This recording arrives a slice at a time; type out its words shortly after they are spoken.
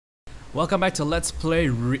Welcome back to Let's Play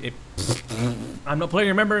I'm not playing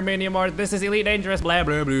Remember Me anymore. This is Elite Dangerous, blah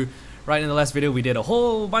blah blah. Right, in the last video we did a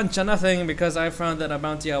whole bunch of nothing because I found that a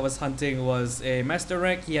bounty I was hunting was a master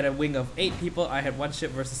rank. He had a wing of 8 people. I had 1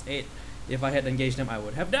 ship versus 8. If I had engaged him, I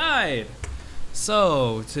would have died.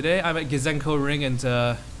 So today I'm at Gizenko Ring and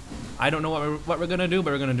I don't know what we're gonna do,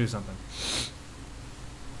 but we're gonna do something.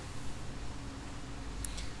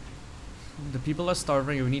 The people are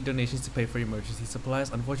starving and we need donations to pay for emergency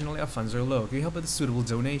supplies. Unfortunately, our funds are low. Can you help with a suitable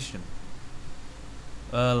donation?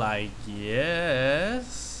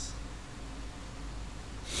 Yes.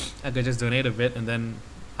 I could just donate a bit and then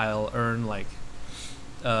I'll earn like...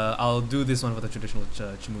 I'll do this one for the traditional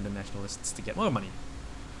Chamunda nationalists to get more money.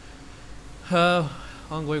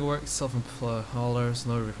 Ongoing work, self-employed haulers,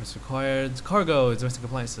 no requests required. Cargo, domestic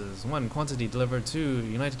appliances. 1. Quantity delivered to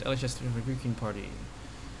United LHS Greeking Party.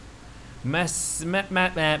 Massimino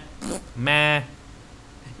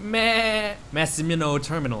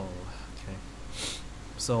terminal. Okay.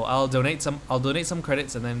 So I'll donate some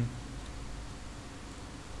credits and then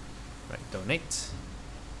donate.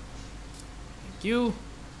 Thank you.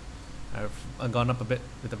 I've gone up a bit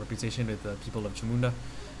with the reputation with the people of Chamunda.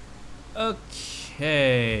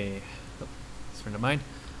 Okay. Oh, this friend of mine.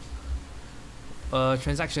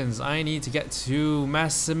 Transactions. I need to get to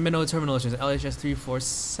Massimino terminal, which is LHS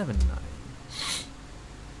 3479.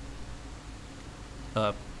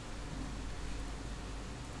 Yeah,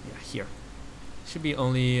 here. Should be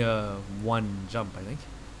only 1 jump, I think.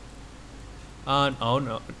 Oh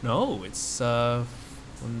no, it's 1,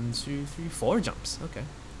 2, 3, 4 jumps. Okay.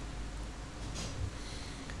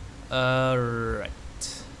 Right.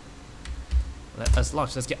 Let us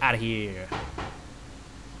launch. Let's get out of here.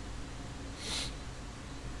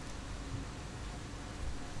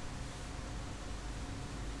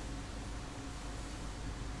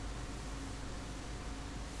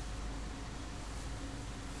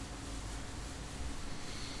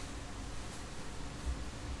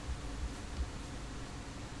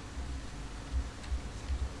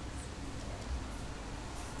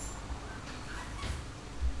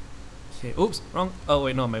 Okay, oops, wrong. Oh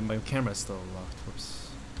wait, no, my camera's still locked.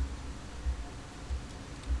 Whoops.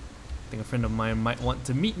 I think a friend of mine might want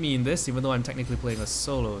to meet me in this, even though I'm technically playing a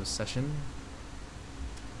solo session.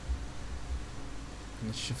 I'm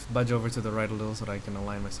gonna shift budge over to the right a little so that I can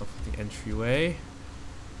align myself with the entryway.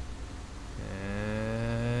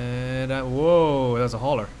 And whoa, that's a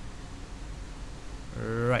hauler.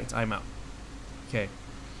 Right, I'm out. Okay.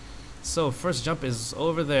 So first jump is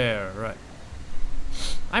over there, right.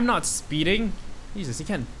 I'm not speeding. Jesus, you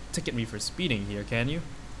can't ticket me for speeding here, can you?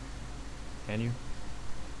 Can you?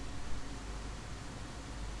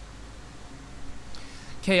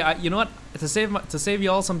 Okay, you know what? To save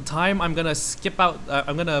y'all some time, I'm gonna skip out.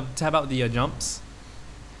 I'm gonna tab out the jumps,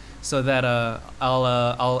 so that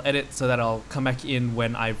I'll edit so that I'll come back in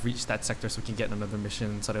when I've reached that sector, so we can get another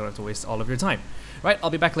mission, so I don't have to waste all of your time. Right? I'll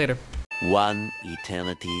be back later. 1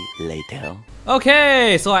 eternity later.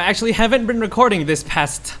 Okay, so I actually haven't been recording this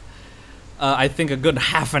past, I think a good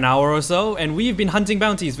half an hour or so, and we've been hunting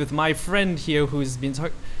bounties with my friend here who's been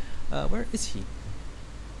where is he?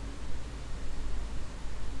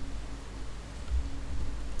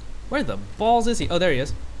 Where the balls is he? Oh, there he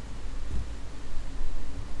is.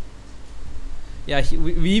 Yeah,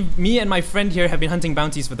 me and my friend here have been hunting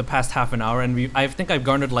bounties for the past half an hour, and I think I've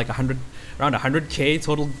garnered like around 100k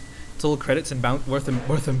total credits and worth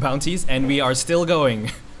in bounties, and we are still going.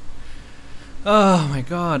 Oh my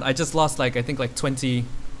god, I just lost like I think like 25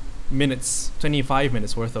 minutes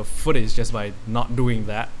worth of footage just by not doing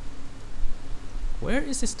that. Where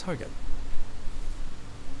is his target?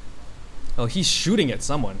 Oh, he's shooting at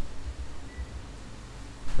someone.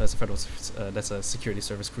 That's a federal that's a security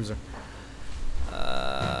service cruiser.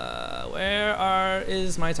 Where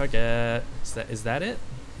is my target? Is that it?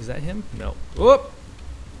 Is that him? No. Whoop!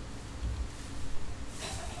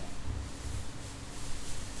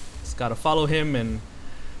 Gotta follow him and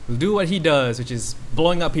we'll do what he does, which is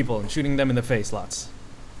blowing up people and shooting them in the face lots.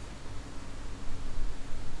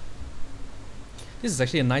 This is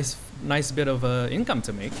actually a nice bit of income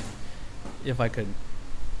to make, if I could.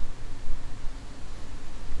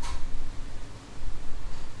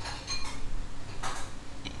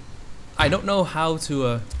 I don't know how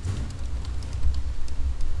to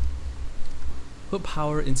put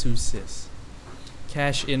power into sys.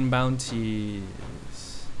 Cash in bounties.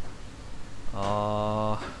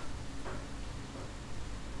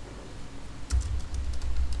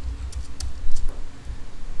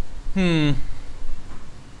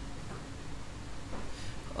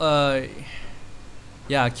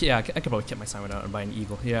 Yeah, I could probably keep my sign without and buy an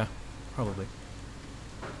eagle. Yeah, probably.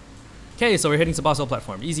 Okay, so we're hitting the Boswell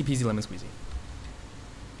platform. Easy peasy lemon squeezy.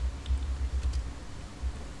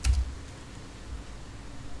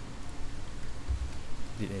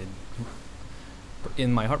 Put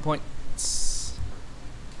in my heart points.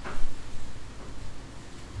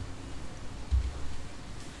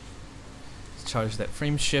 Charge that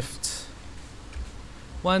frame shift.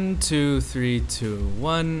 1, 2, 3, 2,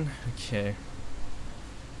 1. Okay.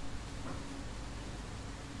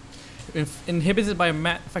 Inhibited by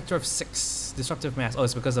a factor of 6. Disruptive mass. Oh,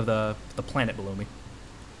 it's because of the planet below me.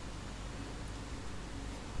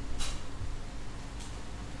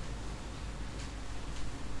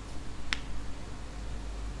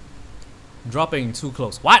 Dropping too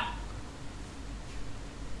close. What?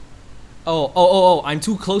 Oh, I'm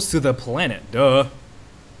too close to the planet. Duh.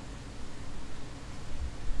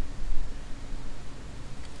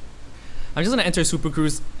 I'm just gonna enter Super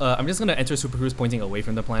Cruise. I'm just gonna enter Super Cruise pointing away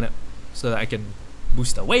from the planet, so that I can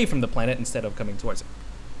boost away from the planet instead of coming towards it.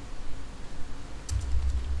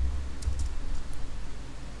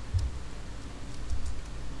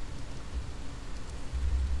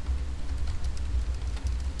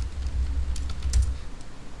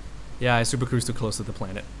 Yeah, I Super Cruise too close to the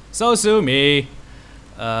planet. So sue me.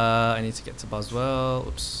 I need to get to Boswell.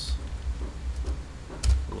 Oops.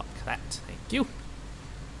 Lock that. Thank you.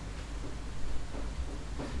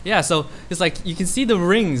 Yeah, so it's like you can see the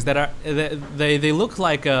rings that are they look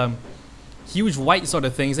like huge white sort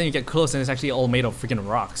of things. Then you get close and it's actually all made of freaking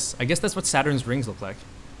rocks. I guess that's what Saturn's rings look like.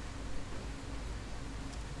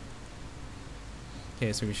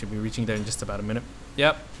 Okay, so we should be reaching there in just about a minute.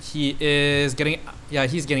 Yep, he is getting. Yeah,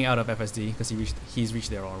 he's getting out of FSD because he's reached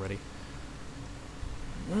there already.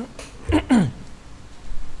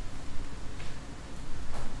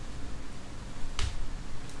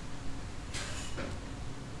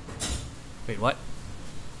 Wait, what?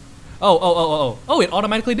 Oh, it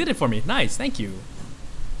automatically did it for me. Nice, thank you.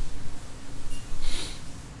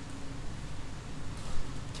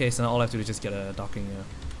 Okay, so now all I have to do is just get a docking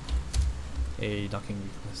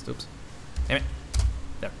request. Oops. Damn it.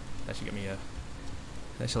 There. That should get me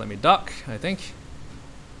that should let me dock, I think.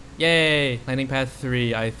 Yay! Landing pad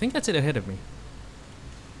 3. I think that's it ahead of me.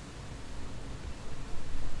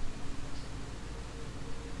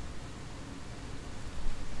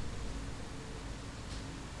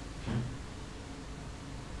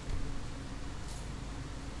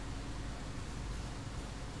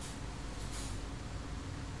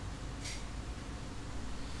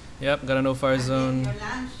 Yep, got a no-fire zone. Your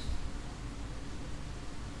lunch?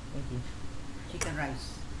 Thank you. Chicken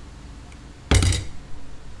rice.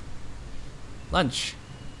 Lunch.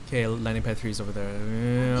 Okay, landing pad 3 is over there.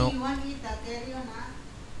 Do you want to eat that carry on, huh?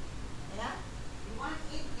 Yeah? You want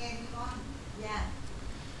to eat carry on? Yeah.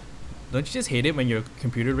 Don't you just hate it when your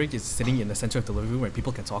computer rig is sitting in the center of the living room where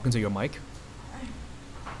people can talk into your mic?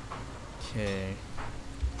 Okay.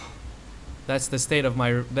 That's the state of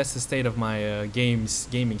my gaming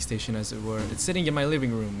station, as it were. It's sitting in my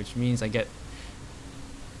living room, which means I get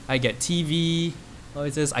TV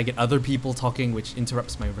noises, I get other people talking, which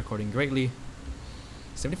interrupts my recording greatly.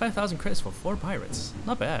 75,000 credits for 4 pirates.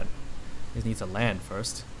 Not bad. Just need to land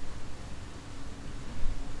first.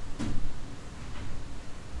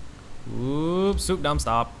 Oops, soup dump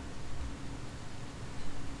stop.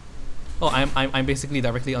 Oh, I'm basically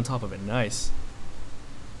directly on top of it. Nice.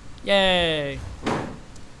 Yay!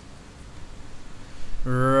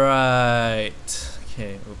 Right.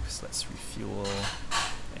 Okay, oops, let's refuel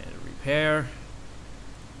and repair.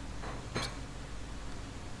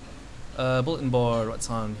 Bulletin board, what's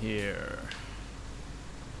on here?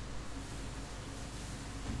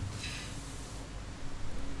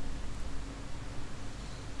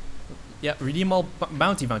 Yeah, redeem all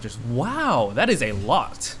bounty vouchers. Wow, that is a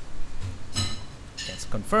lot. Let's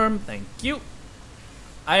confirm, thank you.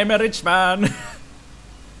 I am a rich man.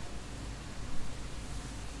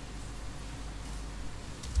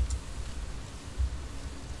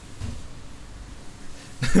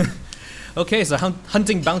 Okay, so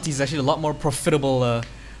hunting bounties is actually a lot more profitable,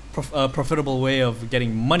 profitable way of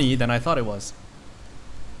getting money than I thought it was.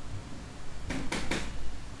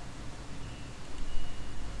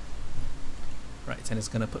 Right, and it's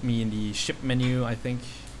gonna put me in the ship menu, I think.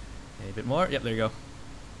 A bit more. Yep, there you go.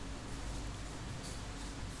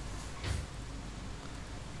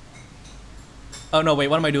 Oh no, wait,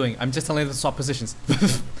 what am I doing? I'm just telling them to swap positions.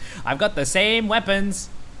 I've got the same weapons.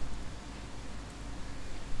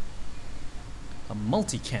 A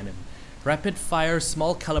multi-cannon. Rapid fire,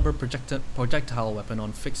 small caliber projectile weapon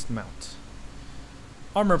on fixed mount.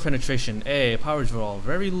 Armor penetration, A. Power draw,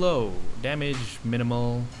 very low. Damage,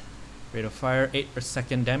 minimal. Rate of fire, 8 per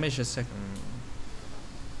second. Damage a second.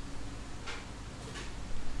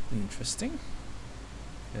 Interesting.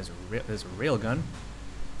 There's a railgun,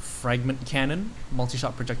 fragment cannon,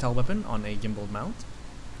 multi-shot projectile weapon on a gimbal mount.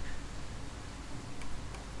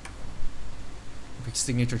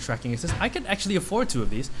 Signature tracking assist. I could actually afford 2 of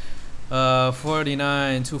these.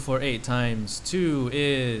 49,248 times 2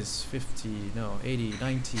 is 50. No, 80,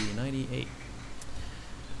 90, 98.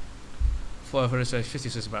 450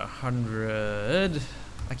 is about 100.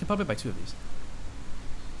 I can probably buy 2 of these.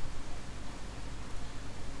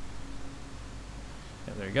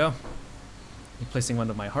 Yeah, there you go. Replacing one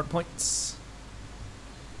of my hard points.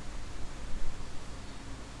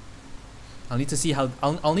 I'll need to see how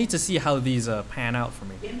I'll need to see how these pan out for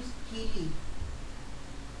me.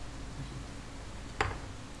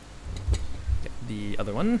 Get the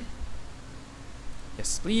other one.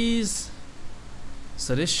 Yes, please.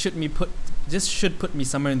 So this should put me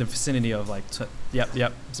somewhere in the vicinity of like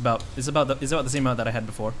yep. It's about the same amount that I had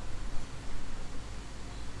before.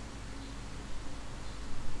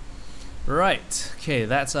 Right. Okay,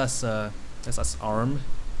 that's us armed.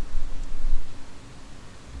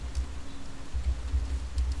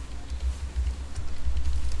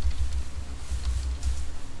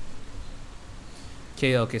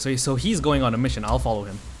 Okay, so he's going on a mission. I'll follow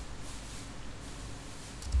him.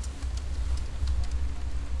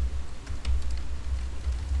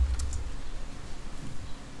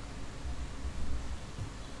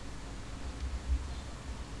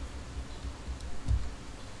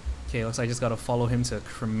 Okay, looks like I just gotta follow him to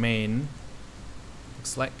Cremain.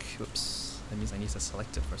 Looks like, oops, that means I need to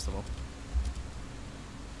select it first of all.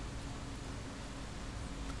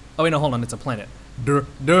 Oh wait, no, hold on, it's a planet.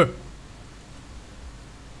 Duh.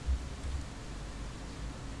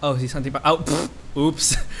 Oh, he's hunting.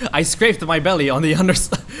 Oops! I scraped my belly on the on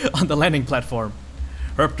the landing platform.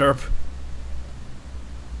 Herp derp.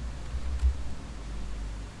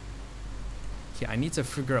 Okay, I need to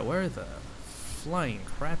figure out where the flying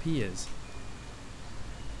crap he is.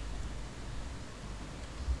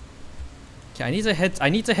 Okay, I need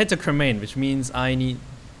to head to Cremain, which means I need.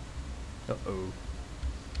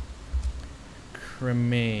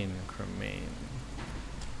 Cremain.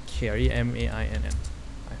 K-R-E-M-A-I-N-N.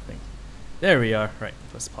 There we are. Right,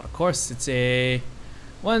 let's plot a course. It's a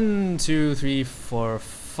 1, 2, 3, 4,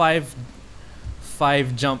 5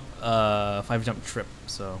 jump trip.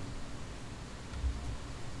 So,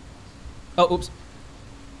 oh, oops.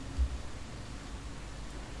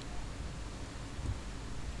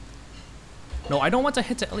 No, I don't want to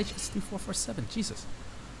head to LHS 3447. Jesus.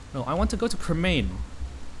 No, I want to go to Cremain.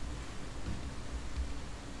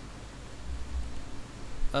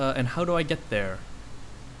 And how do I get there?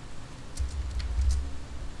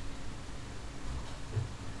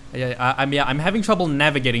 Yeah, I'm having trouble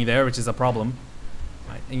navigating there, which is a problem.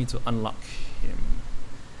 Right, I need to unlock him.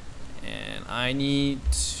 And I need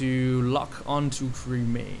to lock onto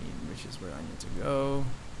Cremain, which is where I need to go.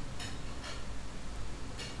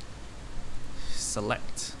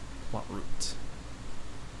 Select. What route?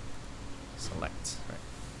 Select. Right.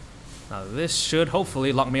 Now this should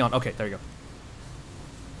hopefully lock me on. Okay, there we go.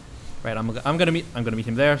 Right, I'm gonna meet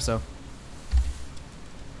him there. So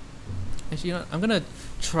actually, you know, I'm gonna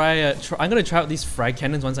try out these frag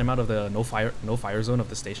cannons once I'm out of the no fire zone of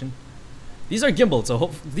the station. These are gimbaled,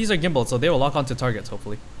 so they will lock onto targets.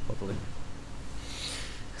 Hopefully.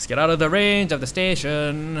 Let's get out of the range of the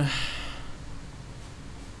station.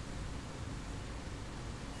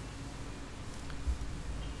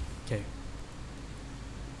 Okay.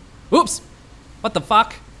 Oops! What the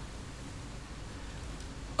fuck?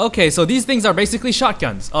 Okay, so these things are basically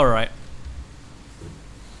shotguns. All right.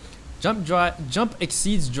 Jump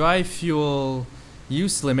exceeds dry fuel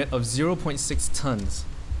use limit of 0.6 tons.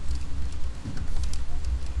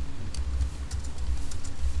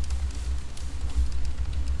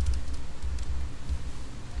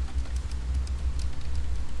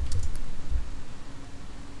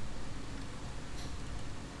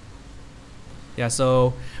 Yeah,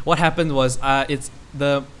 so what happened was it's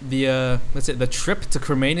let's say the trip to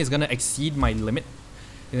Cremain is gonna exceed my limit.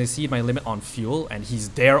 Exceed my limit on fuel, and he's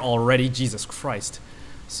there already. Jesus Christ!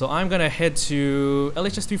 So I'm gonna head to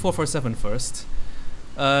LHS 3447 first.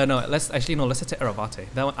 No, let's head to Eravate.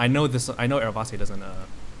 That one, I know Eravate doesn't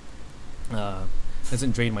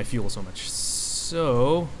drain my fuel so much.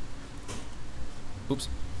 So, oops.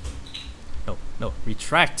 No,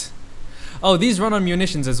 retract. Oh, these run on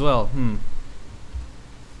munitions as well.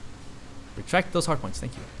 Retract those hardpoints.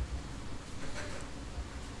 Thank you.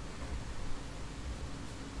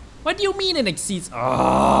 What do you mean it exceeds?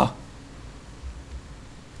 Ah.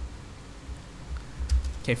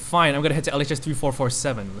 Okay, fine. I'm gonna head to LHS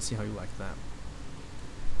 3447. Let's see how you like that.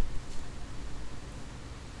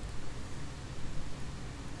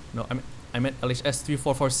 No, I meant LHS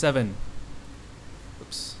 3447.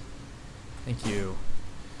 Oops. Thank you.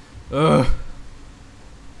 Ugh.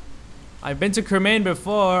 I've been to Kermain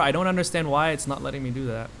before. I don't understand why it's not letting me do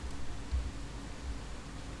that.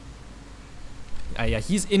 Yeah,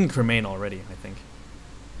 he's in Kermain already, I think.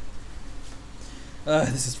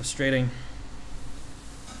 This is frustrating.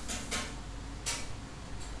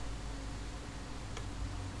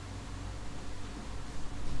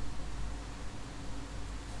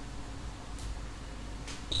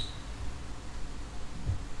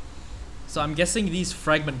 So I'm guessing these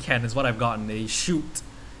fragment cannons, what I've gotten, they shoot.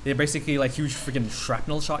 They're basically like huge freaking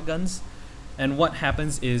shrapnel shotguns. And what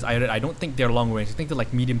happens is, I don't think they're long range. I think they're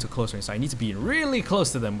like medium to close range. So I need to be really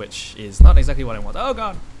close to them, which is not exactly what I want. Oh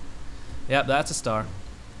god. Yep, that's a star.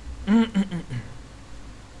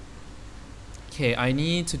 Okay, I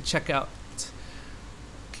need to check out.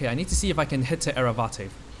 Okay, I need to see if I can head to Eravate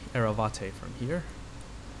from here.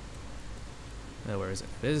 Where is it?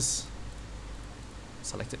 It is.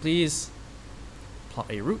 Select it, please. Plot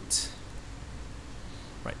a route.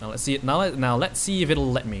 Right, now let's see it. Now let's see if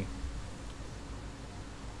it'll let me.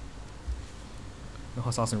 No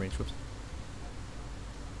hostiles in range. Whoops.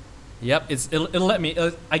 Yep, it'll let me.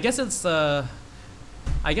 I guess it's I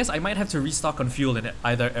guess I might have to restock on fuel in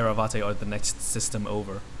either Eravate or the next system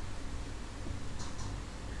over.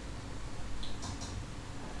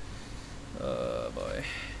 Oh boy.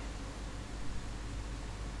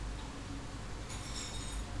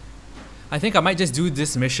 I think I might just do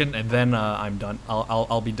this mission and then I'm done.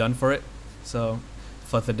 I'll be done for it. So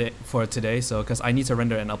for today. So because I need to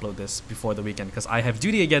render and upload this before the weekend because I have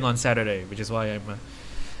duty again on Saturday, which is why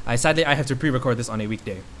sadly I have to pre-record this on a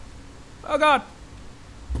weekday. Oh god.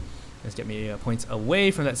 Let's get me points away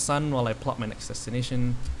from that sun while I plot my next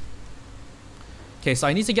destination. Okay, so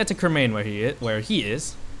I need to get to Kermain where he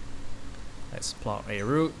is. Let's plot a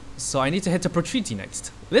route. So I need to head to Protriti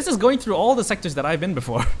next. This is going through all the sectors that I've been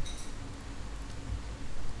before.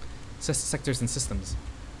 Sectors and systems.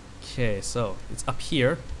 Okay, so it's up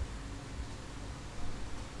here.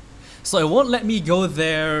 So it won't let me go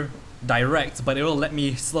there direct, but it will let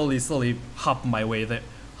me slowly hop my way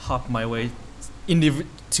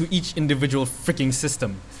to each individual freaking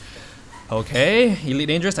system. Okay, Elite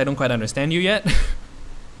Dangerous, I don't quite understand you yet.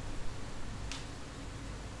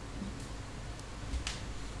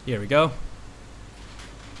 Here we go.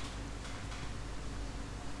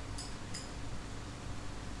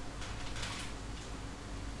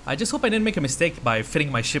 I just hope I didn't make a mistake by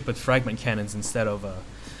fitting my ship with fragment cannons instead of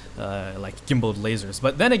like gimbaled lasers.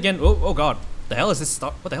 But then again, oh god, the hell is this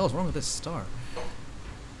star? What the hell is wrong with this star?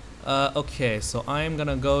 Okay, so I'm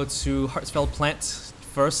gonna go to Hartsfeld plant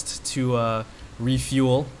first to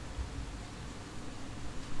refuel.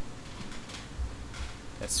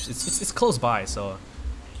 It's close by, so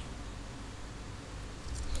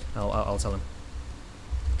I'll tell him.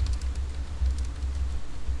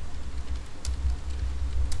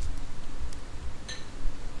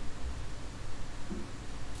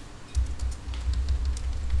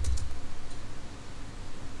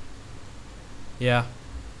 Yeah.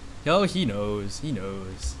 Oh, he knows. He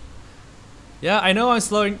knows. Yeah, I know I'm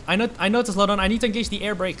slowing. I know to slow down. I need to engage the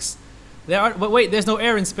air brakes. But wait, there's no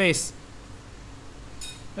air in space.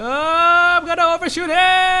 Oh, I'm gonna overshoot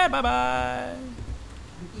it. Bye bye.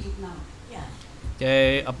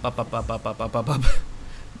 Okay, up.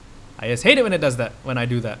 I just hate it when it does that. When I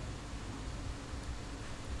do that.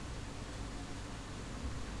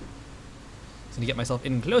 Just need to get myself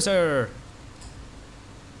in closer.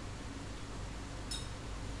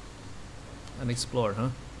 And explore, huh?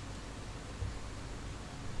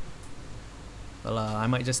 Well, I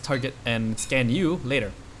might just target and scan you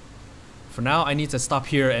later. For now, I need to stop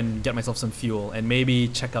here and get myself some fuel and maybe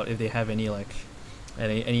check out if they have any like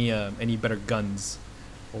any better guns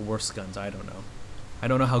or worse guns. I don't know. I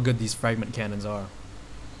don't know how good these fragment cannons are.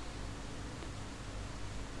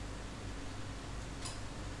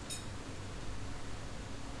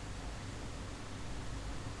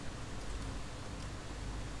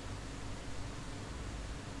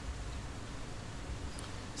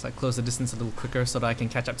 So I close the distance a little quicker so that I can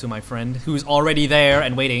catch up to my friend who's already there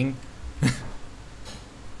and waiting.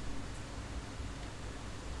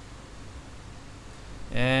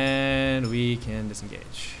 And we can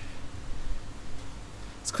disengage.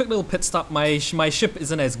 It's a quick little pit stop. My ship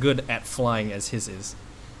isn't as good at flying as his is.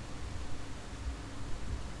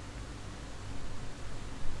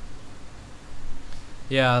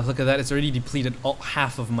 Yeah, look at that. It's already depleted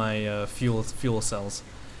half of my fuel cells.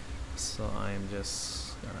 So I'm just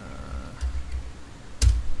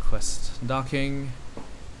quest docking.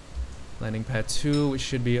 Landing pad 2, which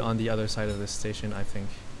should be on the other side of this station, I think.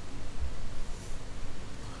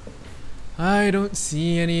 I don't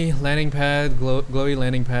see any landing pad, glowy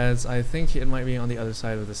landing pads. I think it might be on the other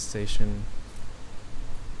side of the station.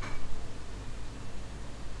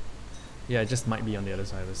 Yeah, it just might be on the other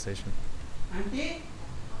side of the station. Auntie?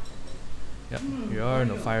 Yep, here we are,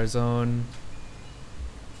 no fire zone.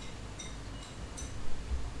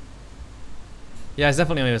 Yeah, it's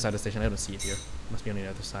definitely on the other side of the station. I don't see it here. Must be on the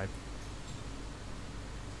other side.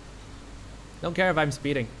 Don't care if I'm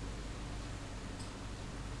speeding.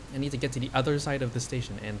 I need to get to the other side of the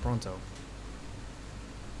station and pronto.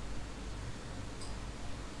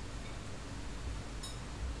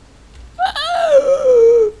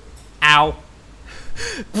 Ow!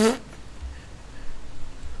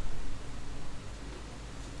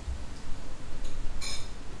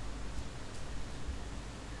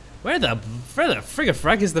 Where the frigga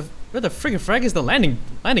frag is the landing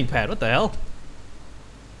pad? What the hell?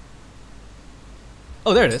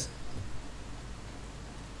 Oh, there it is.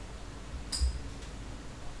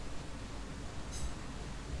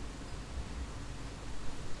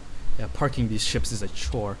 Yeah, parking these ships is a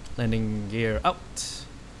chore. Landing gear out.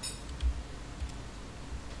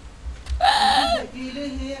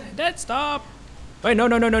 Dead stop. Wait, no.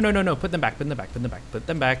 Put them back. Put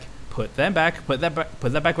that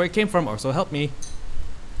back where it came from, or so help me.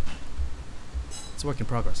 It's a work in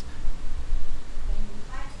progress.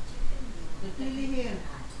 And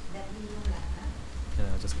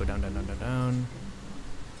I'll just go down.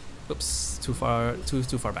 Oops, too far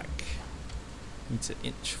back. Need to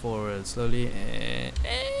inch forward slowly and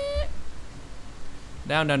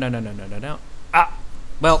down. Ah,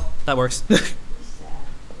 well, that works.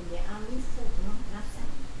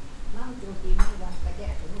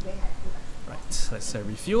 Right, let's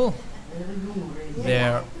refuel.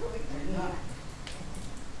 There.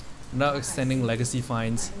 Now extending legacy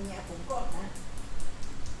fines.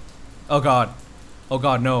 Oh god,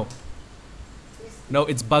 no. No,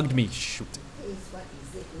 it's bugged me. Shoot.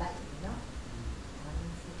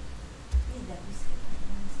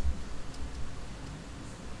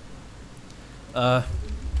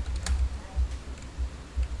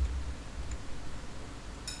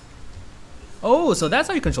 Oh, so that's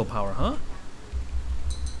how you control power, huh?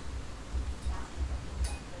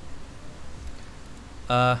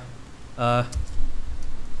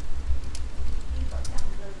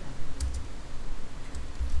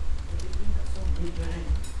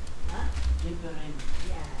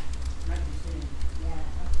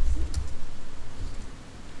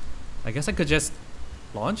 I guess I could just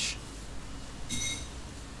launch.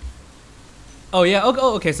 Oh yeah,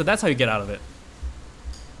 okay, so that's how you get out of it.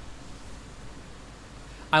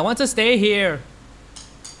 I want to stay here.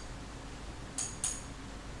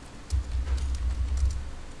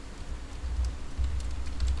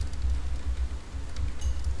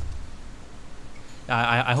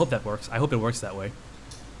 I hope that works. I hope it works that way.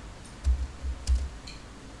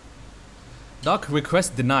 Dock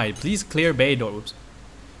request denied. Please clear bay door. Oops.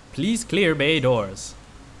 Please clear bay doors.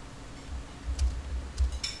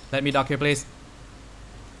 Let me dock here, please.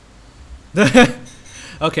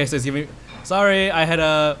 Okay, so it's giving. Sorry, I had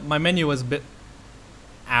my menu was a bit.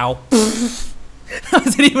 Ow. That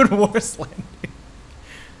was an even worse landing.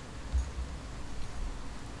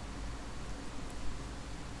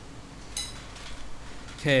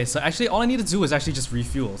 Okay, so actually all I need to do is actually just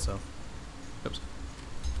refuel, so. Oops.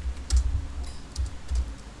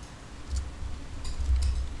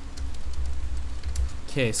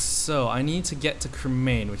 Okay, so I need to get to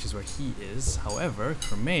Cremain, which is where he is. However,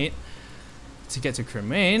 Cremain, to get to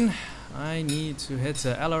Cremain, I need to head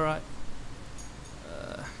to LRI.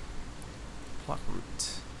 Plot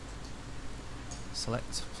route.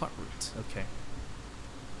 Select plot route. Okay.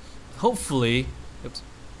 Hopefully, oops.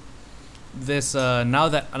 This now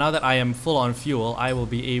that I am full on fuel, I will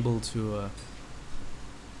be able to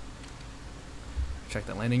check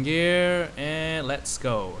that landing gear and let's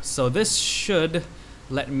go. So this should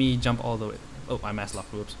let me jump all the way. Oh, I mass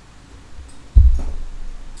locked. Whoops.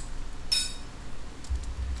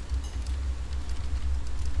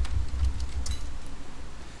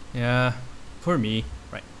 Yeah, poor me.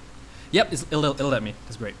 Right. Yep, it'll let me.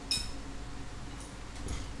 That's great.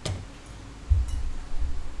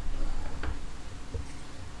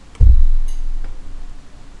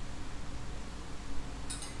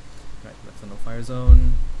 Right, left no fire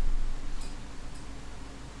zone.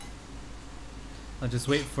 I'll just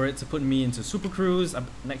wait for it to put me into Super Cruise. I'm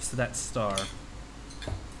next to that star.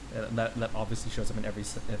 That obviously shows up in every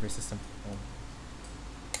system.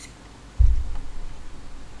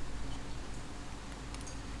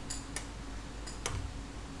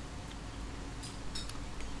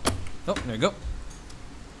 Oh, there you go.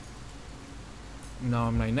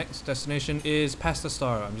 No, my next destination is past the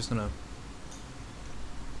star. I'm just gonna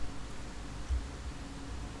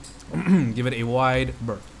give it a wide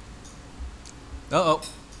berth. Uh-oh.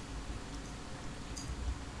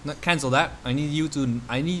 Not cancel that. I need you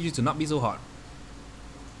to not be so hard.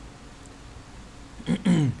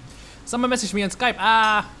 Someone messaged me on Skype.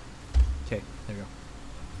 Ah. Okay, there we go.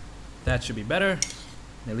 That should be better.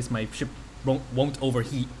 At least my ship won't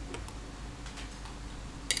overheat.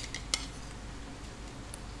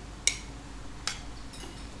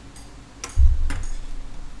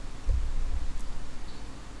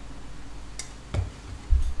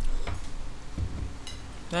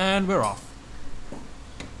 And we're off.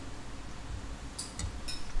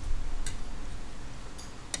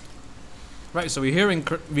 Right, so we're here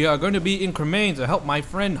we are going to be in Cremain to help my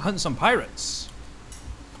friend hunt some pirates.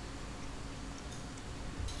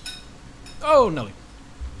 Oh, Nelly.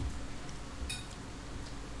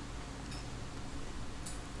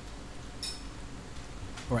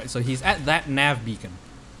 Alright, so he's at that nav beacon.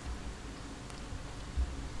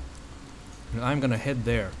 And I'm gonna head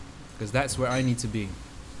there, because that's where I need to be.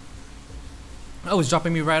 Oh, it's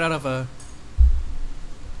dropping me right out of a...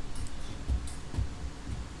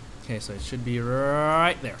 Okay, so it should be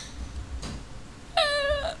right there.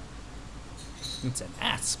 It's an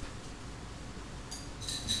asp.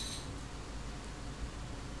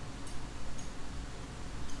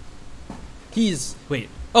 He's... Wait.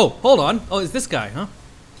 Oh, hold on. Oh, it's this guy, huh?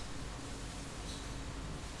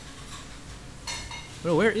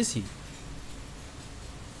 Well, where is he?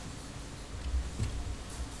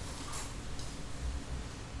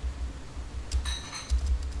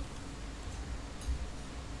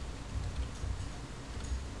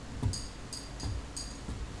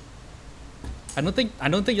 I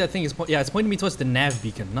don't think that thing is yeah, it's pointing me towards the nav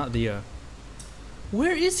beacon, not the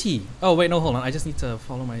Where is he? Oh wait, no, hold on. I just need to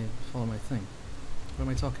follow my thing. What am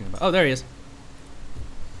I talking about? Oh, there he is.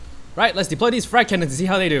 Right, let's deploy these frag cannons and see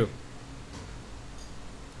how they do.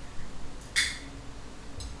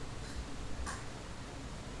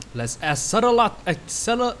 Let's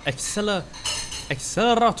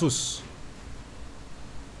acceleratus.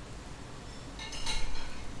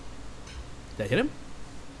 Did I hit him?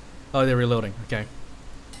 Oh, they're reloading. Okay.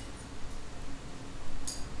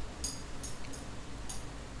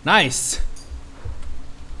 Nice.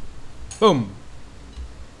 Boom.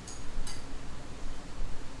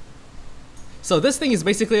 So this thing is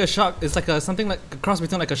basically a shot. It's like something like a cross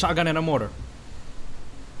between like a shotgun and a mortar.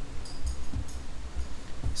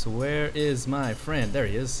 So where is my friend? There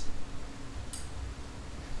he is.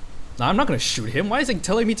 No, I'm not gonna shoot him. Why is it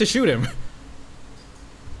telling me to shoot him?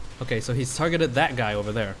 Okay, so he's targeted that guy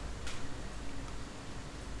over there.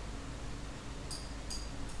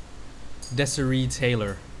 Desiree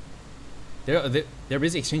Taylor. They're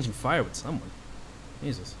busy exchanging fire with someone.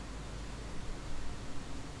 Jesus.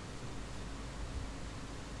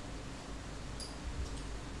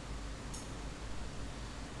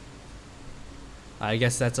 I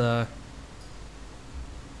guess that's a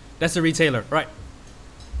retailer, right?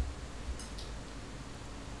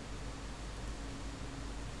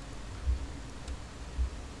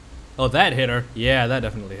 Oh, that hit her. Yeah, that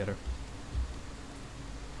definitely hit her.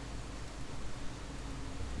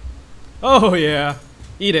 Oh yeah,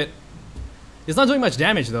 eat it. It's not doing much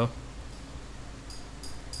damage though.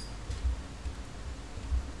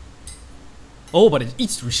 Oh, but it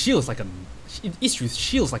eats through shields like a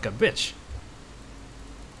bitch.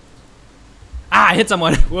 Ah, I hit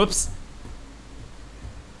someone. Whoops.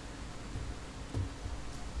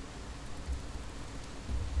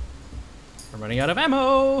 I'm running out of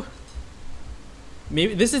ammo.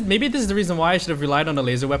 Maybe this is the reason why I should have relied on a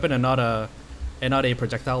laser weapon and not a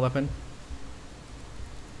projectile weapon.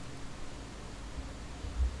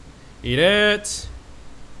 Eat it.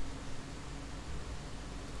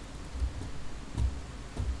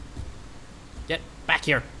 Get back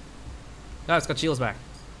here. Oh, it's got shields back.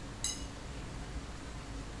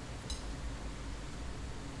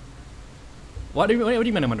 What do you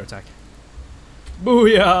mean I'm under attack?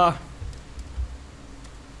 Booyah!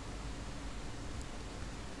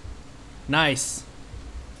 Nice.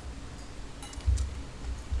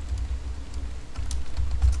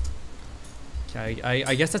 Okay,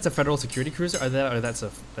 I guess that's a federal security cruiser, or that's a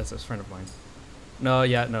friend of mine. No,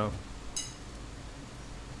 yeah, no.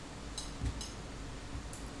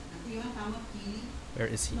 Where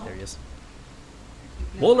is he? There he is.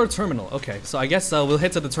 Wohler Terminal. Okay, so I guess we'll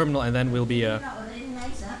head to the terminal and then we'll be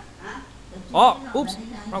Oh, oops,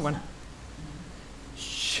 wrong one.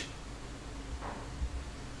 Shh.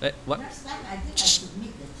 What?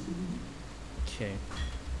 Okay,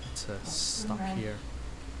 let's stop here.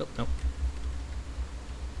 Oh, no.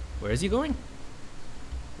 Where is he going?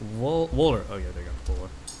 Wohler. Oh yeah, there you go. Wohler.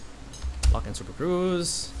 Lock and Super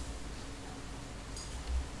Cruise.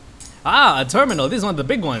 Ah, a terminal. This is one of the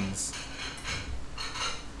big ones.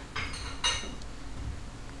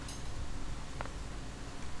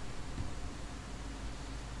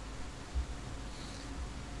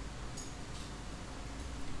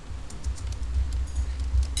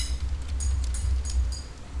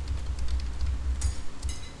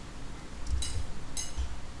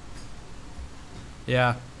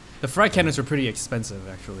 Yeah, the frag cannons are pretty expensive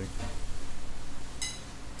actually.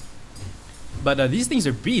 But these things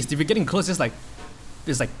are beasts. If you're getting close, it's like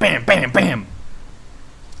bam, bam, bam.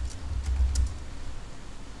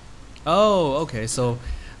 Oh, okay. So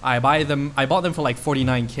I bought them for like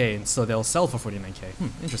 49k, and so they'll sell for 49k.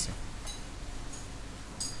 Interesting.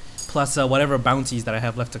 Plus whatever bounties that I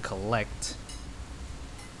have left to collect.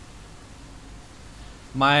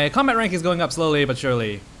 My combat rank is going up slowly but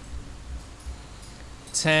surely.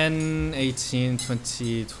 10, 18,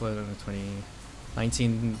 20, 20,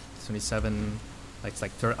 19, 27, like it's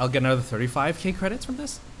like I'll get another 35k credits from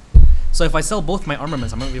this. So if I sell both my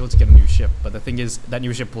armaments, I'm gonna be able to get a new ship. But the thing is, that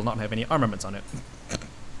new ship will not have any armaments on it.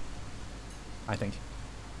 I think.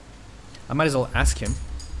 I might as well ask him.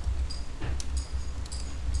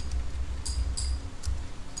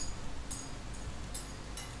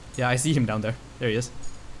 Yeah, I see him down there. There he is.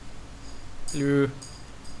 Hello.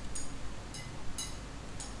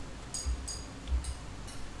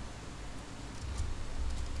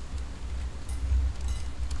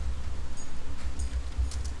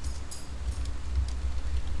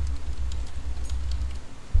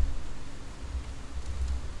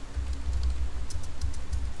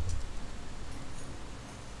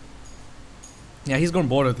 Yeah, he's grown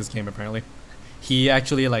bored with this game apparently. He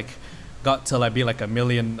actually like got to like be like a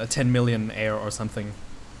 10 million heir or something,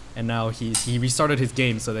 and now he restarted his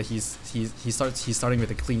game so that he's starting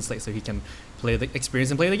with a clean slate so he can play the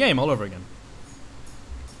experience and play the game all over again.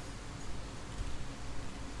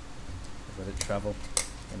 Let it travel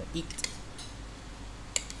and eat.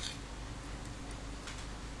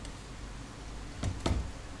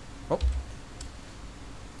 Oh,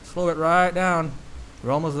 slow it right down.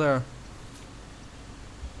 We're almost there.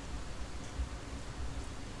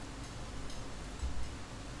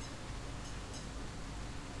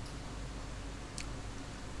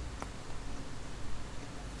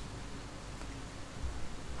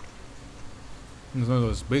 It's one of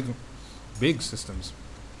those big systems.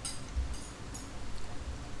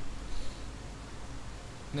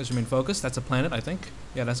 There's your main focus. That's a planet, I think.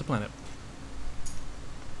 Yeah, that's a planet.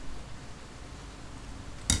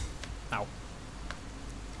 Ow.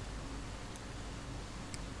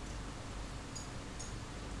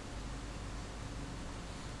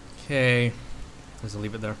 Okay. Let's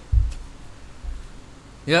leave it there.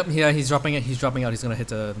 Yep, yeah, he's dropping it. He's dropping out. He's gonna hit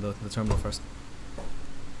the terminal first.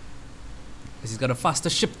 Because he's got a faster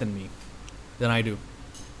ship than me. Than I do.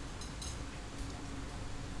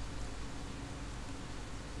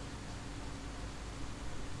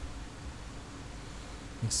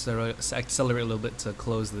 Accelerate a little bit to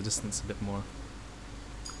close the distance a bit more.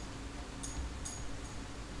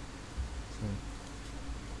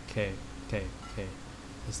 Okay.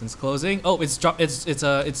 Distance closing. Oh,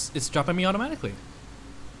 it's dropping me automatically.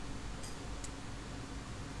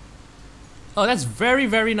 Oh, that's very,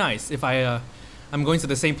 very nice. If I'm going to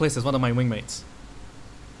the same place as one of my wingmates.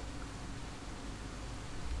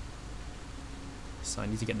 So I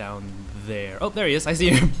need to get down there. Oh, there he is. I see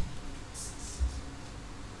him.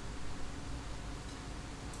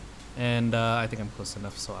 And I think I'm close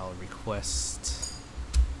enough, so I'll request.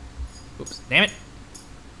 Oops, damn it.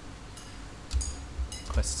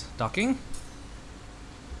 Request docking.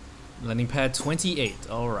 Landing pad 28.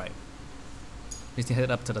 All right. Need to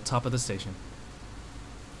head up to the top of the station.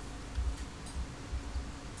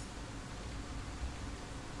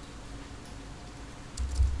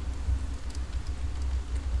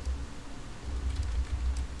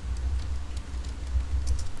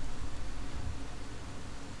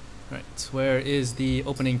 Right, where is the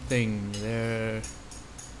opening thing? There.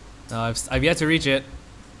 I've yet to reach it.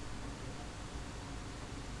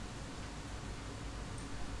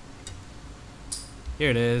 Here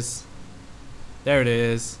it is. There it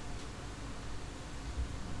is.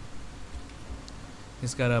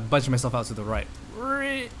 Just gotta budge myself out to the right.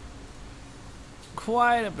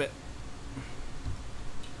 Quite a bit.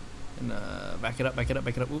 And back it up.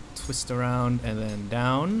 Oop, twist around and then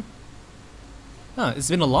down. Huh, it's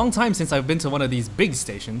been a long time since I've been to one of these big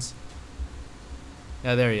stations.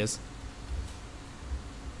 Yeah, there he is.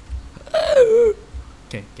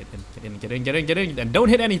 Okay, get in, and don't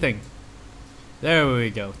hit anything. There we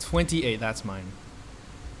go. 28, that's mine.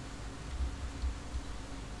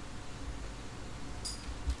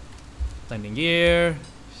 Landing gear.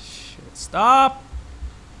 Shit, stop!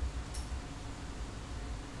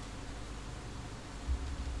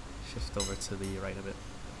 Shift over to the right a bit.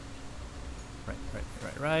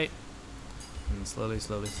 Right. And slowly,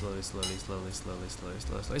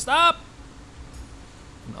 stop!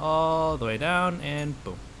 And all the way down, and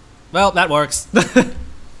boom. Well, that works.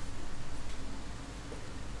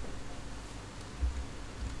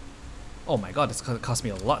 Oh my god, this cost me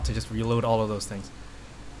a lot to just reload all of those things.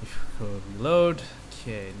 Reload.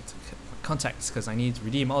 Okay, need to get my contacts because I need to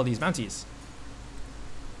redeem all these bounties.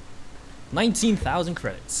 19,000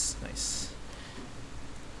 credits. Nice.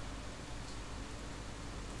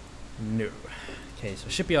 No. Okay, so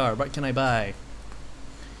shipyard, what can I buy?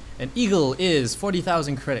 An eagle is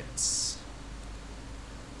 40,000 credits.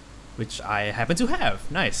 Which I happen to have.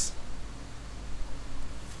 Nice.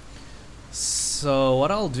 So what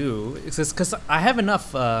I'll do is because I have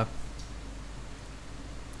enough.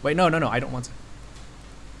 Wait, no, I don't want to.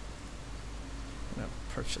 I'm gonna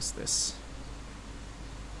purchase this.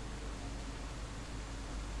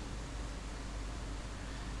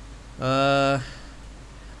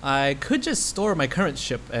 I could just store my current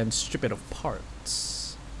ship and strip it of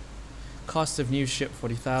parts. Cost of new ship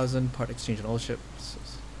 40,000. Part exchange on old ships.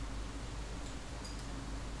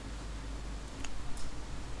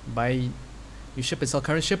 Buy new ship and sell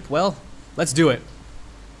current ship? Well, let's do it.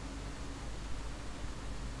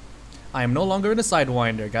 I am no longer in a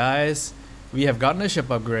Sidewinder, guys. We have gotten a ship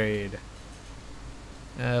upgrade.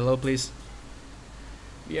 Hello, please.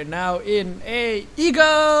 We are now in a Eagle!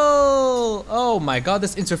 Oh my god,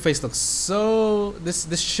 this interface looks so...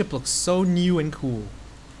 This ship looks so new and cool.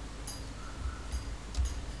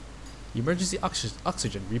 Emergency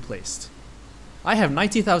oxygen replaced. I have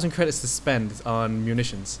 90,000 credits to spend on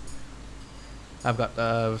munitions. I've got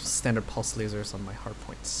standard pulse lasers on my hard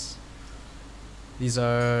points. These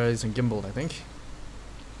are gimbaled, I think.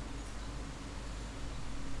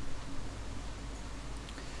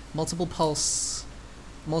 Multiple pulse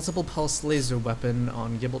laser weapon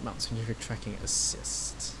on gimbaled mounts and your tracking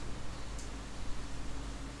assist.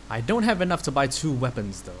 I don't have enough to buy 2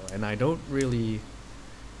 weapons though, and I don't really.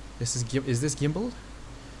 Is this gimbaled?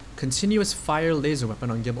 Continuous fire laser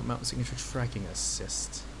weapon on gimbal mount signature tracking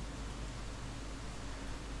assist.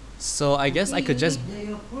 So I guess I could just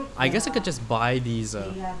buy these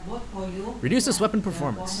reduces weapon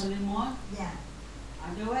performance.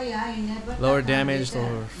 Lower damage,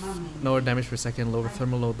 lower damage per second, lower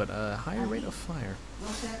thermal load, but a higher rate of fire.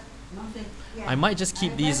 I might just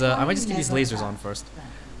keep these lasers on first.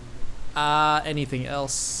 Anything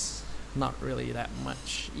else? Not really that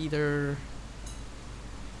much either.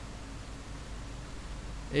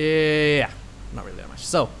 Yeah, not really that much.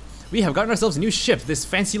 So, we have gotten ourselves a new ship, this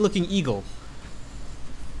fancy looking Eagle.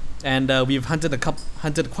 And we've hunted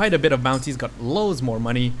quite a bit of bounties, got loads more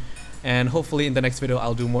money. And hopefully in the next video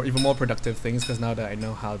I'll do even more productive things, because now that I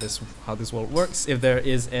know how this world works, if there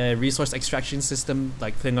is a resource extraction system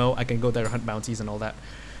like Thingo, I can go there and hunt bounties and all that.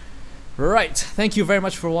 Right, thank you very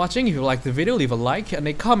much for watching. If you liked the video, leave a like and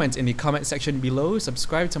a comment in the comment section below.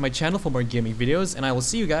 Subscribe to my channel for more gaming videos, and I will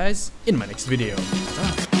see you guys in my next video.